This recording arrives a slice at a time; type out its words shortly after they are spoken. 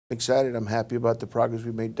Excited. I'm happy about the progress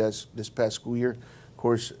we made this past school year. Of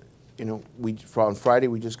course, on Friday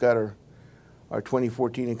we just got our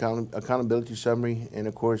 2014 accountability summary, and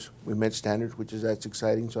of course we met standards, that's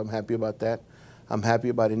exciting. So I'm happy about that. I'm happy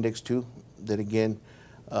about Index 2. That again,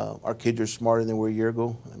 our kids are smarter than we were a year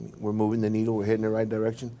ago. I mean, we're moving the needle. We're heading in the right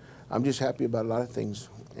direction. I'm just happy about a lot of things,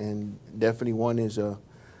 and definitely one is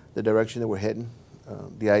the direction that we're heading.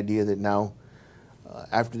 The idea that now,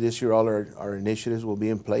 after this year, all our initiatives will be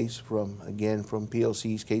in place from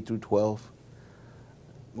PLCs, K through 12,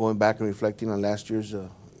 going back and reflecting on last year's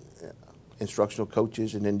instructional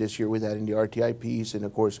coaches, and then this year with adding the RTI piece, and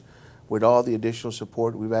of course, with all the additional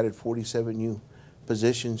support, we've added 47 new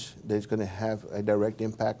positions that's going to have a direct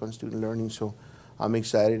impact on student learning. So I'm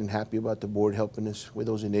excited and happy about the board helping us with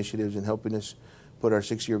those initiatives and helping us put our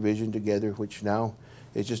 6-year vision together, which now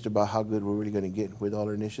it's just about how good we're really going to get with all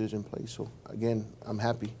our initiatives in place. So again, I'm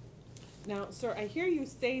happy. Now, sir, I hear you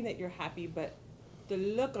saying that you're happy, but the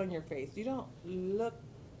look on your face, you don't look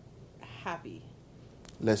happy.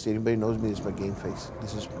 Lest anybody knows me, this is my game face.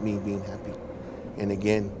 This is me being happy. And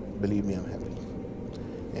again, believe me, I'm happy.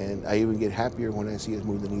 And I even get happier when I see us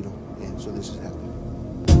move the needle. And so this is happy.